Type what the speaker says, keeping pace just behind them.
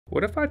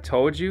What if I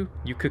told you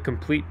you could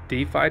complete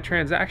DeFi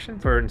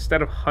transactions for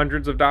instead of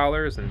hundreds of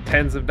dollars and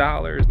tens of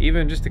dollars,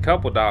 even just a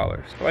couple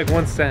dollars, for like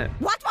 1 cent?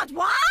 What?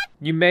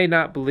 You may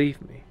not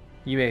believe me.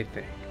 You may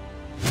think,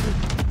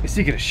 is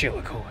he gonna shill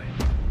a coin?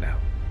 No,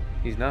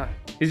 he's not.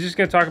 He's just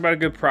gonna talk about a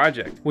good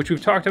project, which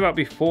we've talked about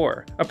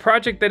before. A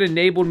project that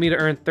enabled me to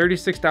earn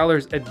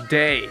 $36 a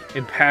day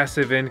in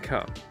passive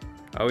income.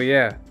 Oh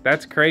yeah,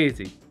 that's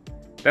crazy.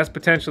 That's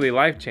potentially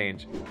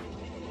life-changing.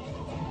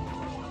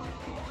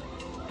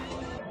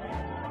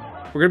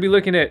 We're gonna be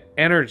looking at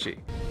Energi.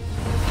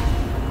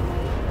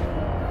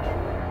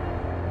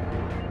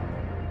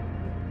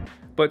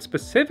 But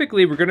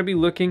specifically, we're gonna be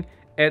looking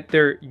at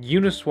their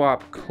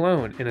Uniswap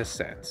clone in a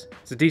sense.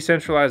 It's a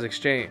decentralized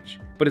exchange,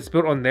 but it's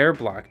built on their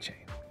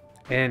blockchain.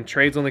 And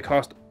trades only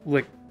cost,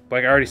 like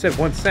I already said,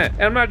 1 cent.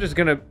 And I'm not just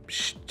gonna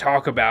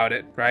talk about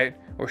it, right?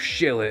 Or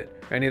shill it,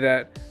 or any of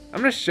that. I'm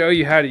gonna show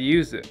you how to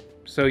use it.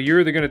 So you're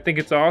either gonna think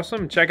it's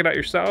awesome and check it out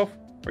yourself,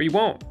 or you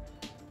won't.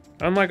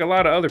 Unlike a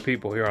lot of other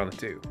people here on the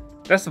tube.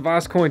 That's the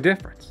VoskCoin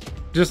difference.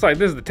 Just like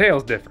this is the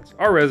Tails difference.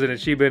 Our resident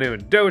Shiba Inu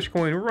and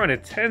Dogecoin, we're running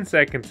 10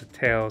 seconds of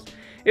Tails.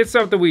 It's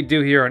something we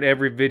do here on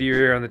every video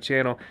here on the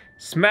channel.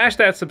 Smash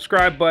that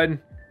subscribe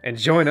button and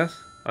join us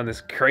on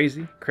this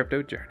crazy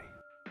crypto journey.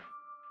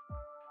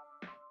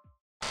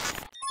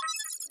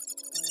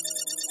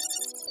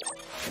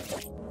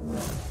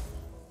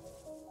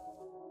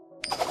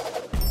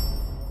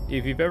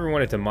 If you've ever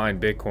wanted to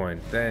mine Bitcoin,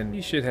 then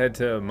you should head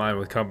to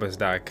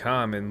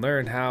minewithcompass.com and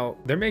learn how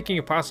they're making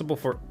it possible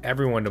for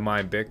everyone to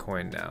mine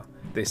Bitcoin now.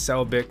 They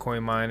sell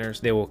Bitcoin miners,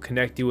 they will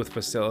connect you with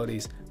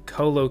facilities,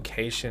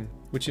 co-location,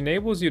 which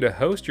enables you to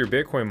host your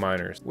Bitcoin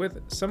miners with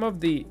some of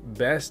the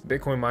best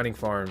Bitcoin mining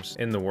farms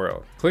in the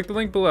world. Click the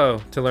link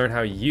below to learn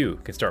how you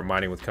can start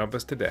mining with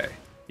Compass today.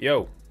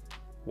 Yo,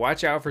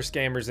 watch out for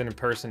scammers and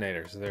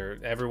impersonators. They're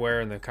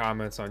everywhere in the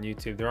comments on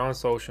YouTube. They're on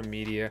social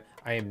media.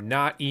 I am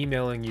not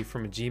emailing you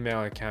from a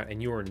Gmail account,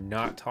 and you are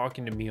not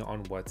talking to me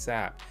on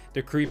WhatsApp.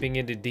 They're creeping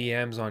into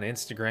DMs on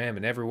Instagram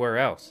and everywhere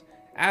else.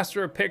 Ask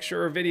for a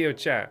picture or video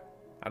chat.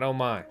 I don't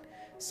mind.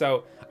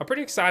 So I'm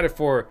pretty excited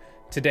for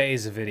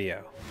today's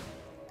video.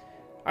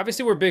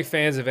 Obviously, we're big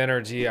fans of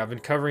NRG. I've been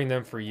covering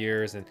them for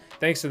years, and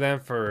thanks to them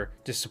for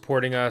just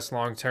supporting us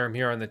long term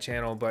here on the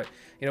channel. But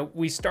you know,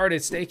 we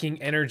started staking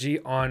Energi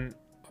on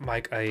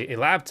like a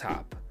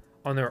laptop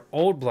on their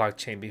old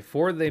blockchain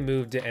before they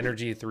moved to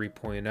Energi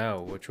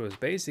 3.0, which was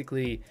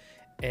basically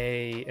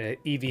an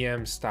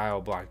EVM style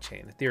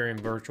blockchain, Ethereum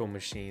Virtual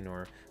Machine,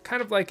 or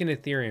kind of like an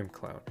Ethereum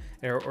clone,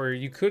 or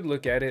you could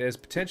look at it as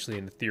potentially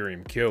an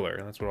Ethereum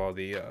killer. That's what all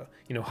the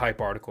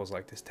hype articles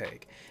like this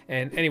take.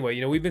 And anyway,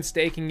 you know, we've been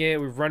staking it,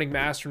 we're running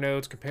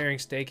masternodes, comparing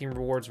staking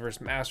rewards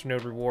versus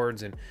masternode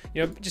rewards, and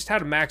you know, just how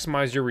to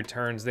maximize your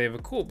returns. They have a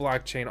cool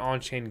blockchain,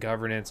 on-chain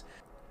governance,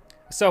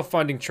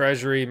 self-funding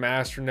treasury,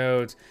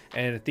 masternodes,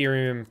 and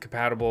Ethereum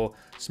compatible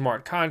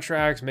smart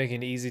contracts,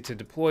 making it easy to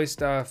deploy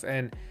stuff.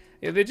 And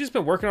you know, they've just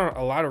been working on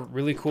a lot of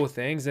really cool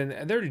things,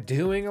 and they're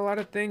doing a lot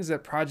of things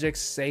that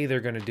projects say they're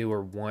going to do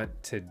or want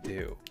to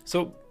do.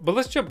 So, but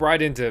let's jump right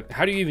into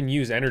how do you even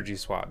use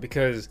Energiswap,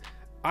 because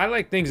I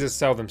like things that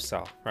sell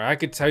themselves, right? I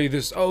could tell you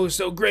this, oh,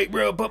 so great,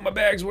 bro, pump my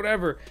bags,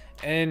 whatever.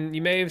 And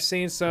you may have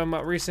seen some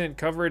recent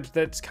coverage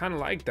that's kind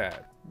of like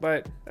that,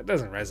 but that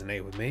doesn't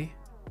resonate with me.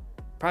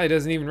 Probably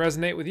doesn't even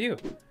resonate with you.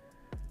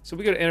 So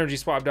we go to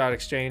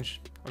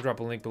energiswap.exchange. I'll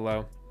drop a link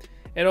below.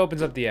 It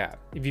opens up the app.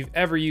 If you've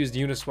ever used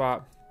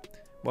Uniswap,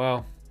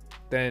 well,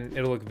 then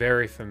it'll look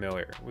very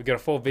familiar. We got a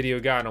full video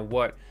guide on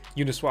what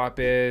Uniswap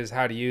is,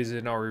 how to use it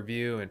in our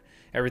review, and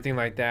everything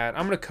like that.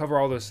 I'm going to cover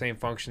all those same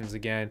functions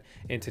again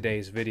in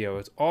today's video.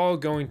 It's all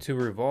going to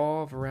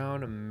revolve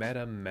around a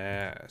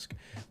MetaMask,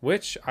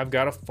 which I've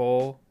got a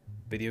full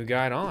video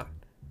guide on.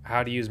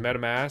 How to use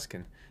MetaMask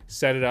and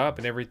set it up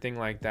and everything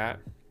like that.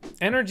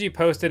 Energi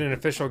posted an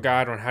official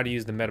guide on how to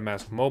use the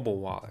MetaMask mobile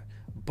wallet,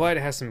 but it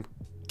has some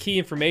key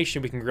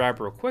information we can grab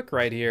real quick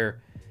right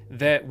here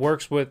that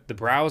works with the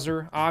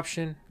browser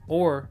option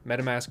or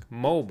MetaMask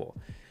mobile.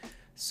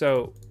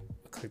 So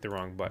click the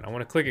wrong button. I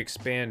want to click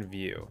expand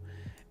view,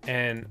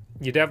 and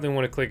you definitely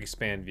want to click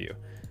expand view.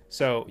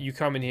 So you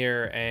come in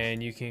here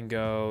and you can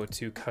go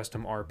to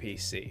custom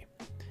RPC,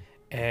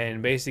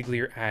 and basically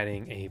you're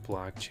adding a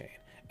blockchain.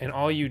 And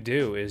all you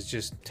do is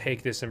just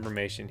take this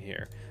information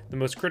here. The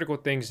most critical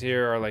things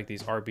here are like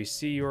these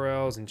RPC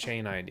URLs and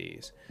chain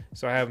IDs.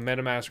 So I have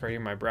MetaMask right here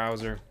in my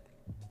browser,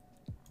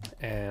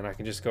 and I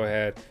can just go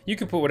ahead. You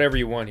can put whatever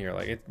you want here.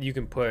 Like you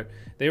can put,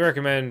 they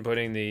recommend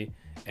putting the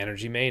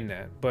Energi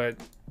mainnet, but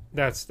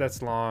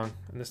that's long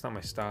and that's not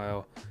my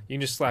style. You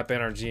can just slap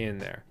Energi in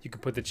there. You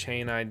can put the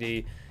chain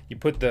ID. You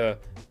put the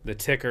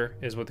ticker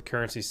is what the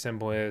currency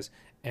symbol is.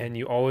 And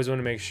you always want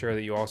to make sure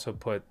that you also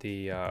put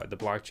the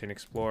blockchain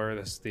explorer.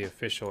 That's the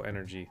official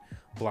Energi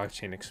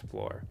blockchain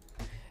explorer.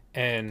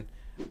 And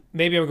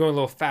maybe I'm going a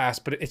little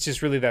fast, but it's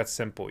just really that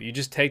simple. You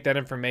just take that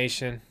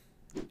information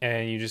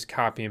and you just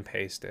copy and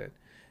paste it.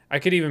 I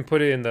could even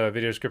put it in the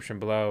video description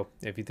below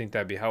if you think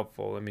that'd be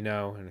helpful. Let me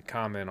know in a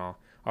comment.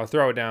 I'll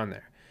throw it down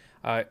there.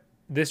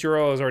 this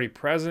URL is already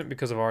present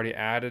because I've already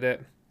added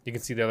it. You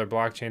can see the other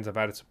blockchains I've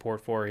added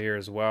support for here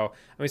as well.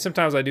 I mean,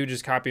 sometimes I do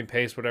just copy and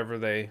paste whatever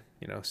they,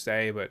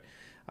 say, but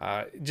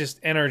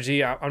just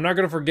NRG, I'm not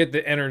going to forget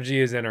that NRG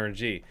is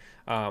NRG.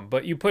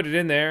 But you put it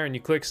in there and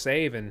you click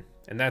save, and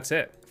that's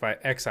it. If I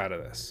X out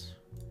of this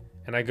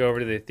and I go over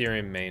to the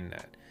Ethereum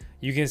mainnet,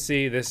 you can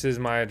see this is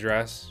my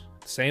address,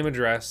 same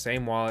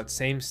wallet,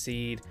 same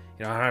seed.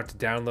 I don't have to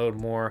download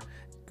more,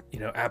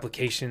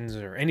 applications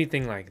or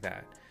anything like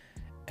that.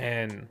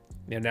 And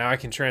now I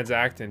can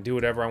transact and do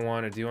whatever I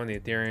want to do on the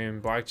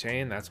Ethereum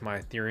blockchain. That's my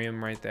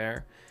Ethereum right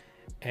there.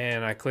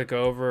 And I click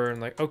over and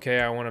like,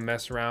 okay, I want to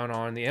mess around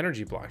on the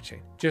Energy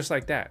blockchain, just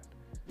like that.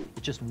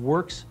 It just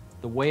works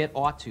the way it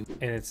ought to.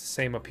 And it's the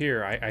same up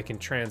here. I can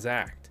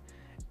transact.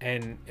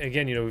 And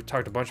again, we've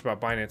talked a bunch about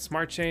Binance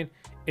Smart Chain.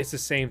 It's the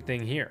same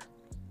thing here.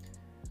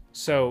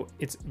 So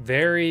it's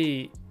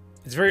very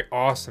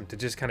awesome to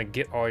just kind of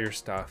get all your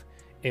stuff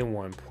in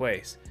one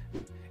place.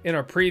 In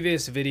our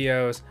previous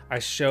videos, I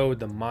showed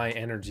the My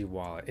Energy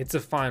wallet. It's a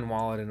fine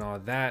wallet and all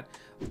that,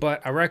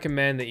 but I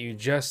recommend that you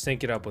just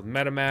sync it up with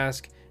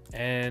MetaMask,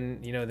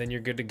 and then you're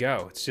good to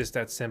go. It's just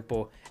that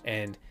simple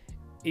and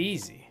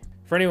easy.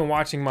 For anyone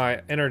watching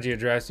my Energy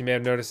address, you may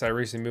have noticed I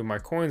recently moved my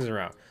coins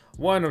around.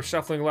 One, I'm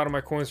shuffling a lot of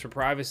my coins for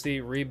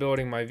privacy,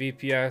 rebuilding my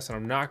VPS, and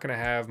I'm not going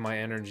to have my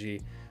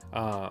Energy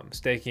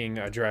staking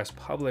address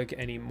public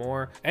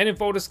anymore. And in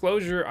full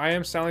disclosure, I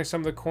am selling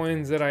some of the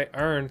coins that I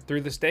earned through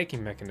the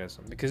staking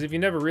mechanism, because if you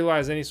never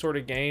realize any sort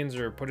of gains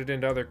or put it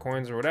into other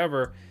coins or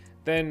whatever,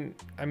 then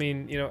I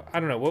mean, I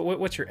don't know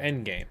what's your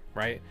end game,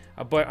 right?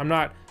 But I'm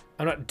not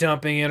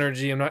dumping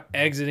energy, I'm not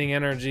exiting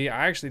energy.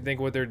 I actually think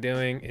what they're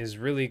doing is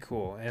really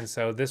cool, and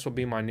so this will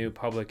be my new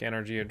public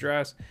Energy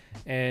address,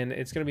 and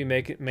it's going to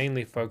be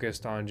mainly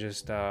focused on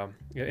just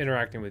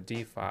interacting with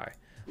DeFi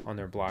on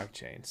their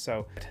blockchain.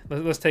 So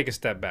let's take a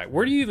step back.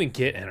 Where do you even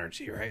get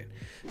energy, right?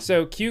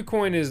 So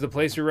KuCoin is the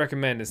place we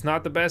recommend. It's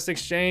not the best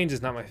exchange.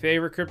 It's not my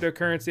favorite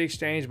cryptocurrency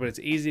exchange, but it's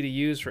easy to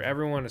use for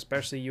everyone,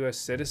 especially US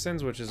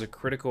citizens, which is a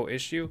critical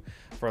issue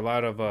for a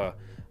lot of,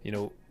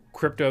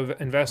 crypto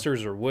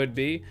investors, or would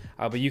be.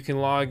 But you can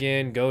log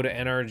in, go to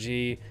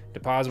NRG,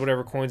 deposit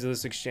whatever coins of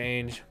this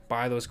exchange,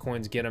 buy those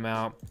coins, get them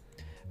out.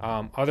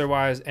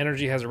 Otherwise,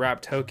 Energy has a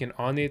wrapped token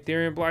on the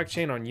Ethereum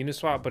blockchain on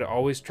Uniswap, but it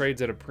always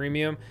trades at a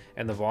premium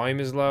and the volume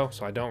is low,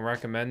 so I don't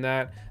recommend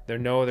that. There are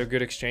no other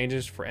good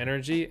exchanges for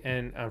Energy,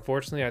 and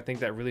unfortunately, I think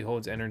that really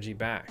holds Energy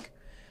back.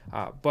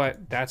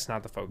 But that's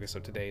not the focus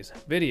of today's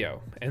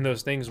video, and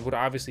those things would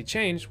obviously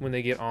change when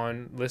they get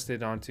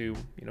listed onto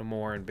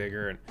more and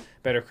bigger and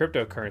better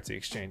cryptocurrency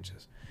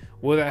exchanges.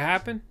 Will that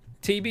happen?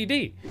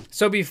 TBD.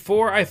 So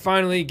before I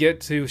finally get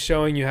to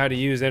showing you how to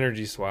use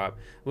Energiswap,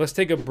 let's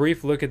take a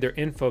brief look at their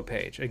info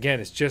page. Again,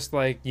 it's just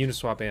like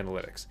Uniswap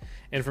analytics.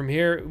 And from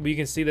here, we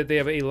can see that they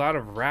have a lot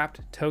of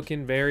wrapped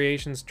token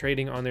variations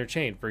trading on their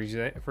chain. For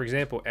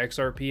example,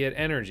 XRP at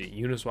Energy,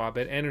 Uniswap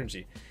at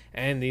Energy.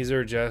 And these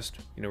are just,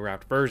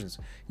 wrapped versions.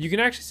 You can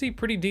actually see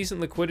pretty decent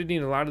liquidity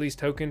in a lot of these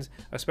tokens,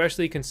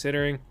 especially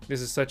considering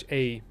this is such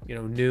a,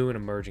 new and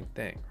emerging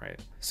thing, right?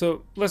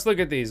 So let's look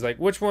at these. Like,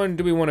 which one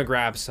do we want to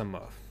grab some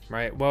of?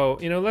 Right. Well,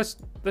 let's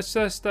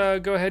just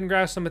go ahead and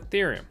grab some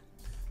Ethereum.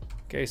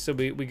 Okay, so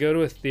we go to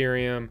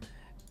Ethereum,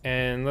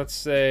 and let's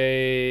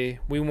say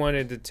we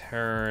wanted to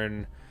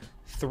turn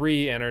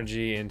 3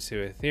 energy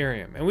into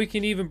Ethereum, and we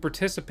can even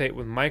participate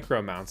with micro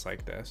amounts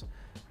like this,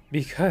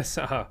 because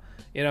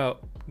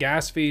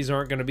gas fees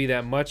aren't going to be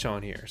that much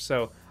on here.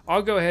 So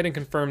I'll go ahead and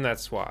confirm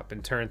that swap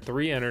and turn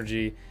 3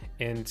 energy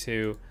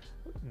into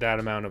that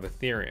amount of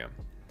Ethereum,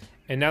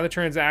 and now the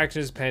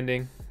transaction is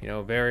pending.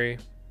 Very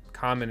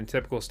common and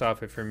typical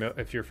stuff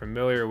if you're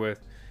familiar with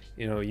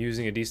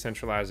using a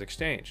decentralized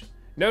exchange.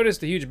 Notice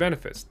the huge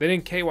benefits. They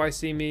didn't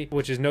KYC me,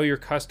 which is know your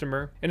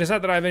customer, and it's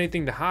not that I have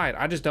anything to hide.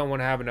 I just don't want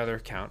to have another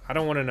account. I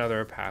don't want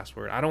another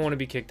password. I don't want to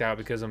be kicked out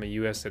because I'm a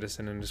US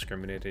citizen and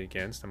discriminated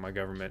against, and my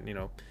government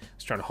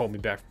is trying to hold me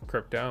back from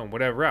crypto and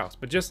whatever else.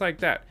 But just like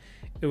that,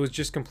 it was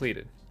just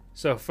completed.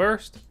 So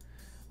first,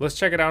 let's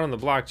check it out on the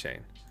blockchain.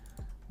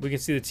 We can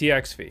see the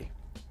TX fee,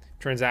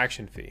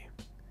 transaction fee,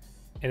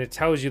 and it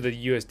tells you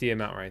the USD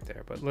amount right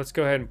there. But let's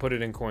go ahead and put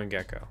it in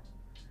CoinGecko.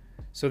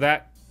 So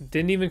that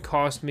didn't even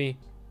cost me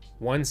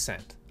 1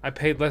 cent. I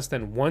paid less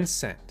than 1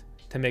 cent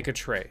to make a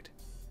trade.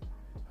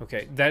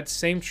 Okay, that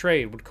same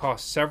trade would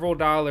cost several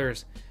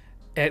dollars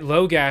at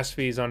low gas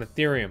fees on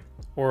Ethereum,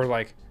 or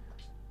like,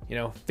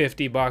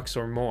 $50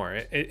 or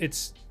more.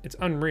 It's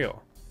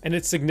unreal. And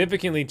it's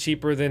significantly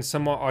cheaper than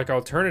some like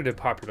alternative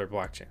popular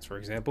blockchains, for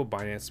example,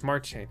 Binance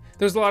Smart Chain.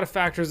 There's a lot of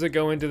factors that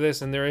go into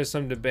this, and there is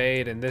some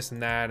debate and this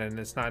and that, and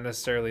it's not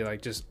necessarily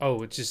like just,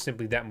 oh, it's just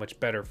simply that much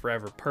better,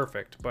 forever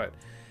perfect. But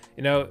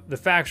the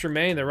facts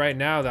remain that right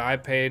now that I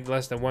paid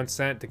less than 1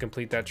 cent to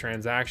complete that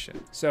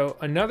transaction. So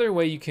another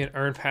way you can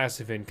earn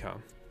passive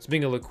income is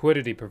being a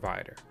liquidity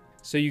provider.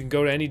 So you can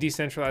go to any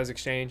decentralized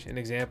exchange. An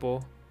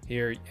example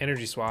here,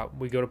 Energiswap,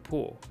 we go to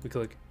pool, we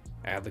click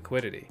add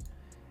liquidity,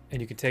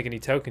 and you can take any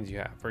tokens you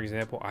have. For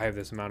example, I have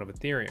this amount of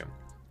Ethereum.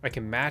 I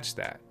can match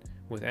that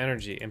with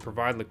Energy and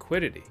provide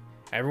liquidity.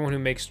 everyone who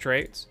makes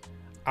trades,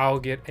 I'll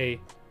get a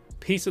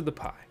piece of the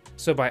pie.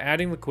 So by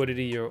adding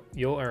liquidity,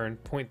 you'll earn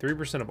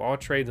 0.3% of all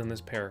trades on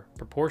this pair,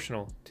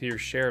 proportional to your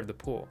share of the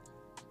pool.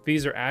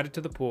 Fees are added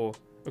to the pool,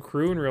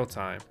 accrue in real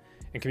time,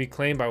 and can be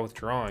claimed by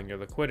withdrawing your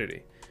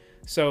liquidity.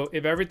 So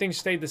if everything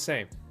stayed the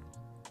same,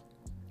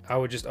 I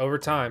would just over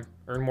time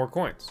earn more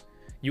coins.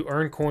 You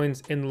earn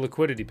coins in the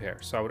liquidity pair.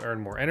 So I would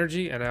earn more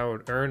energy and I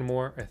would earn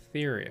more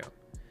Ethereum.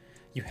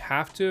 You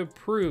have to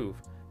approve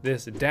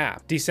this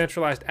Dapp,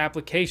 decentralized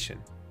application,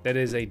 that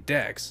is a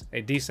DEX,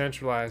 a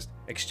decentralized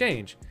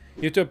exchange.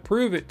 You have to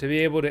approve it to be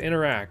able to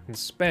interact and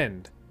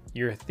spend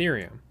your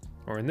Ethereum,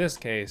 or in this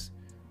case,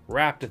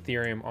 wrapped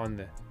Ethereum on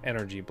the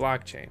Energi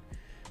blockchain.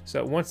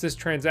 So once this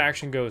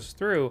transaction goes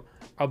through,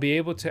 I'll be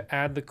able to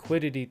add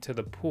liquidity to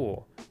the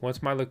pool.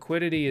 Once my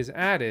liquidity is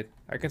added,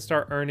 I can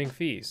start earning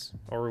fees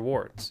or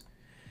rewards.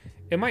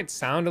 It might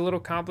sound a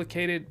little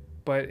complicated,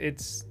 but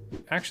it's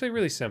actually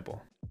really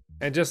simple.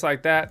 And just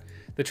like that,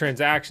 the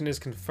transaction is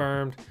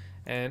confirmed,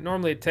 and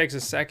normally it takes a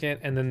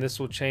second, and then this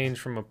will change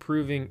from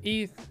approving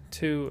ETH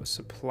to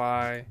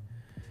supply.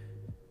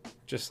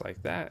 Just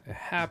like that, it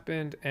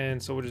happened.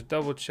 And so we'll just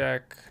double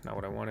check, not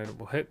what I wanted.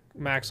 We'll hit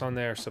max on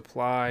there,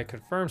 supply,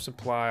 confirm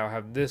supply. I'll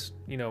have this,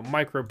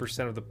 micro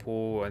percent of the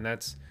pool, and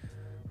that's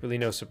really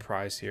no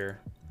surprise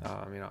here.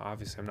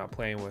 Obviously I'm not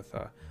playing with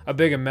a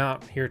big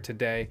amount here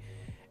today.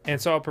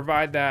 And so I'll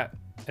provide that,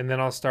 and then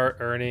I'll start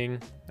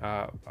earning,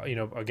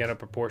 again, a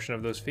proportion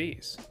of those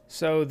fees.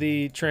 So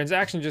the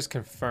transaction just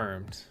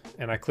confirmed,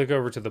 and I click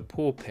over to the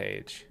pool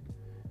page,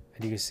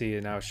 and you can see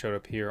it now showed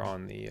up here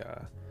on the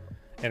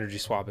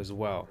Energiswap as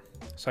well.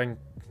 So I can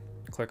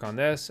click on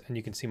this and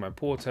you can see my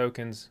pool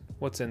tokens,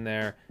 what's in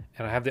there,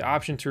 and I have the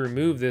option to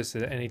remove this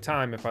at any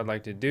time if I'd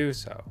like to do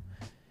so.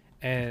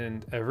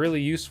 And a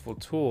really useful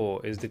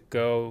tool is to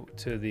go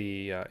to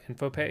the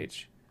info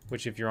page,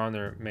 which if you're on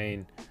their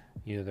main,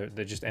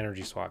 they're just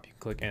Energiswap, you can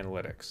click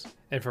analytics.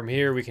 And from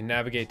here we can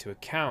navigate to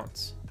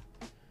accounts.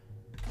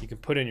 You can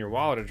put in your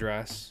wallet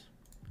address,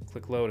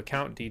 click load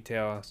account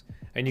details,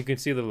 and you can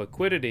see the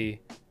liquidity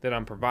that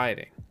I'm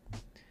providing.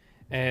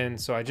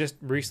 And so I just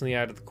recently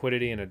added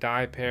liquidity in a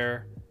DAI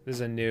pair. This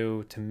is a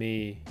new, to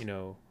me,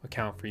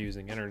 account for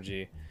using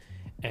Energi.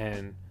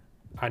 And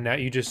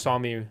you just saw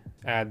me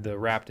add the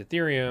wrapped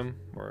Ethereum,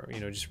 or,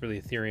 just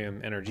really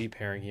Ethereum NRG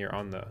pairing here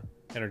on the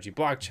Energi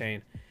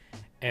blockchain.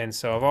 And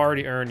so I've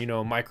already earned,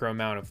 a micro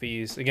amount of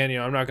fees. Again,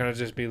 I'm not going to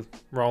just be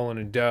rolling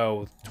in dough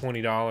with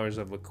 $20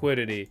 of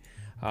liquidity,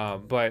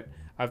 but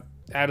I've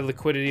added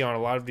liquidity on a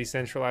lot of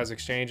decentralized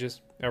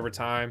exchanges over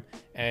time,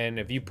 and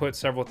if you put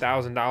several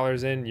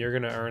 $1,000s in, you're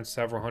going to earn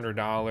several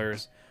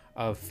 $100s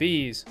of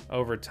fees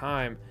over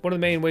time. One of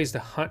the main ways to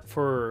hunt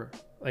for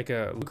like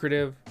a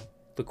lucrative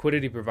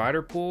liquidity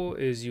provider pool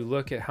is you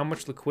look at how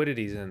much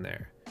liquidity is in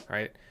there,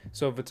 right?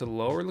 So if it's a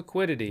lower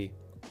liquidity,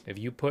 if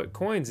you put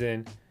coins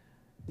in,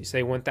 you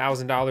say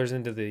 $1,000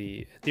 into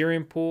the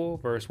Ethereum pool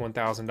versus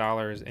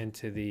 $1,000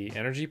 into the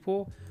Energi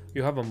pool,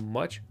 you'll have a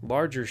much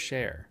larger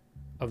share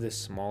of this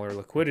smaller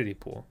liquidity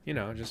pool.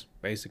 Just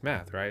basic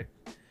math, right?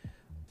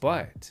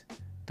 But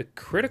the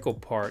critical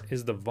part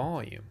is the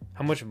volume.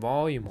 How much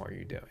volume are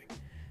you doing?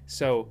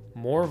 So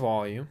more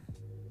volume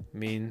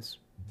means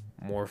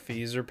more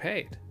fees are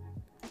paid.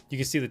 You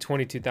can see the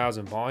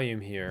 22,000 volume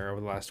here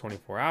over the last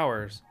 24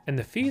 hours, and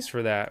the fees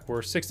for that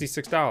were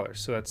 $66.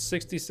 So that's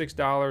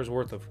 $66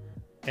 worth of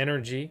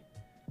Energi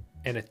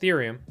and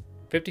Ethereum,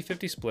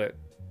 50-50 split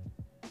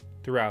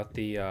throughout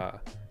the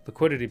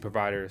liquidity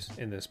providers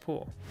in this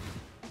pool.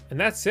 And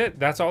that's it.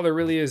 That's all there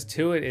really is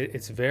to it.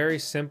 It's very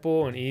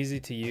simple and easy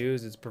to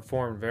use. It's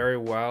performed very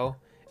well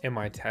in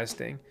my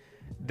testing.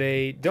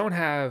 They don't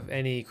have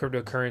any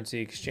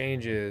cryptocurrency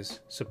exchanges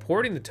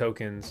supporting the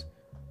tokens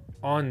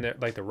on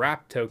the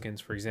wrapped tokens,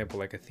 for example,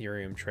 like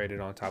Ethereum traded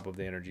on top of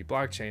the Energi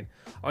blockchain,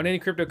 on any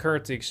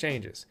cryptocurrency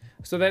exchanges.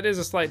 So that is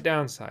a slight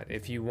downside.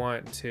 If you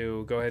want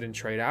to go ahead and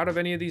trade out of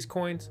any of these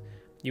coins,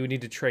 you would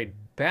need to trade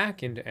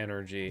back into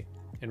Energi.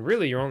 And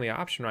really your only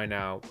option right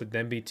now would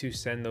then be to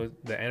send the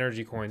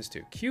Energi coins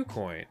to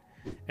KuCoin.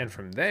 And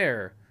from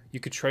there,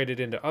 you could trade it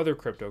into other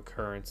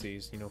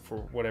cryptocurrencies, for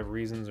whatever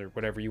reasons or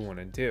whatever you want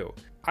to do.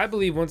 I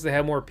believe once they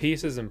have more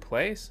pieces in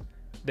place,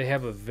 they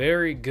have a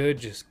very good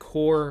just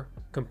core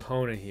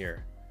component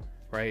here,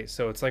 right?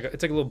 So it's like a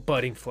little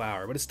budding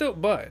flower, but it's still a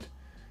bud.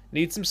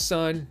 Needs some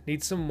sun,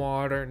 needs some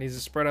water, needs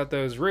to spread out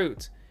those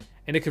roots,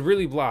 and it could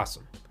really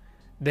blossom.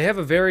 They have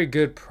a very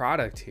good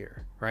product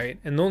here, right?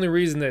 And the only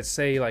reason that,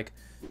 say, like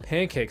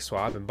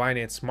PancakeSwap and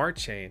Binance Smart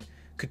Chain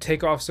could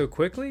take off so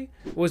quickly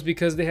was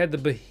because they had the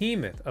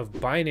behemoth of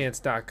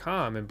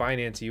Binance.com and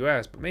Binance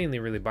US, but mainly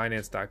really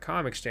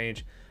Binance.com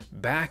exchange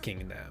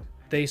backing them.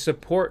 They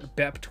support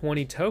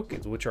BEP20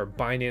 tokens, which are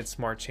Binance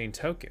Smart Chain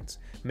tokens,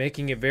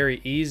 making it very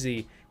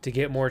easy to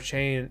get more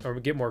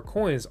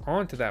coins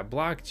onto that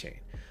blockchain.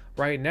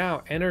 Right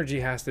now,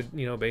 Energi has to,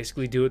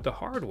 basically do it the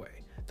hard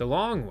way, the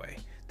long way,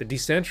 the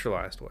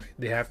decentralized way.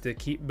 They have to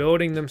keep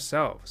building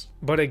themselves.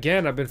 But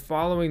again, I've been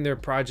following their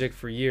project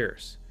for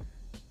years,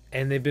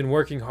 and they've been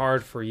working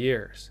hard for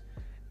years.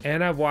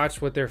 And I've watched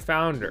what their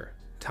founder,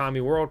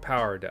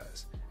 TommyWorldPower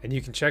does. And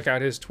you can check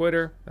out his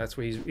Twitter. That's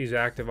where he's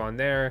active on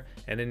there,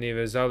 and any of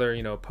his other,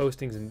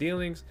 postings and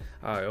dealings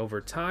over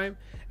time.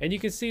 And you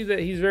can see that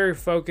he's very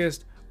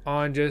focused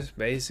on just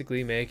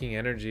basically making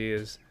energy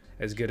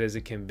as good as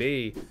it can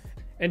be.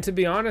 And to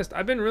be honest,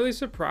 I've been really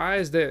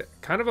surprised at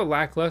kind of a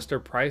lackluster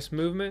price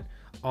movement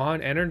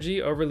on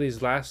energy over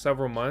these last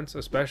several months,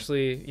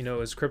 especially,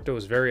 as crypto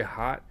was very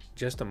hot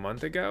just a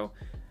month ago.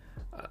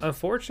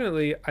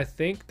 Unfortunately, I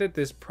think that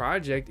this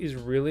project is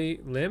really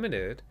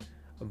limited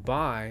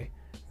by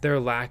their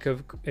lack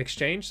of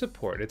exchange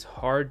support. It's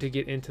hard to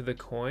get into the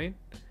coin,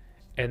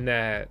 and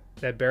that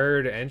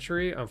barrier to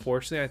entry,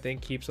 unfortunately, I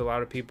think keeps a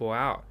lot of people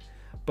out.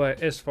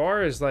 But as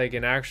far as like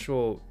an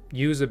actual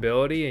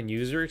usability and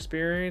user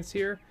experience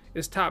here,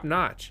 is top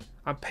notch.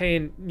 I'm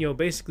paying,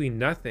 basically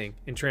nothing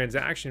in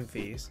transaction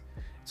fees.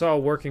 It's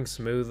all working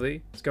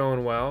smoothly. It's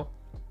going well.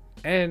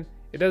 And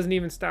it doesn't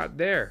even stop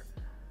there.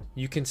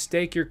 You can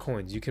stake your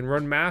coins. You can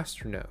run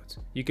masternodes.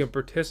 You can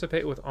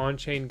participate with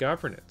on-chain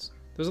governance.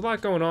 There's a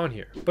lot going on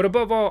here. But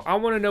above all, I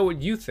want to know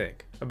what you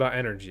think about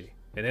Energy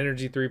and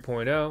Energy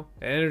 3.0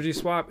 and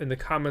Energiswap in the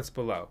comments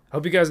below. I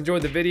hope you guys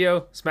enjoyed the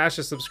video. Smash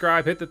the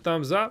subscribe, hit the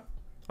thumbs up.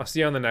 I'll see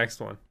you on the next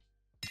one.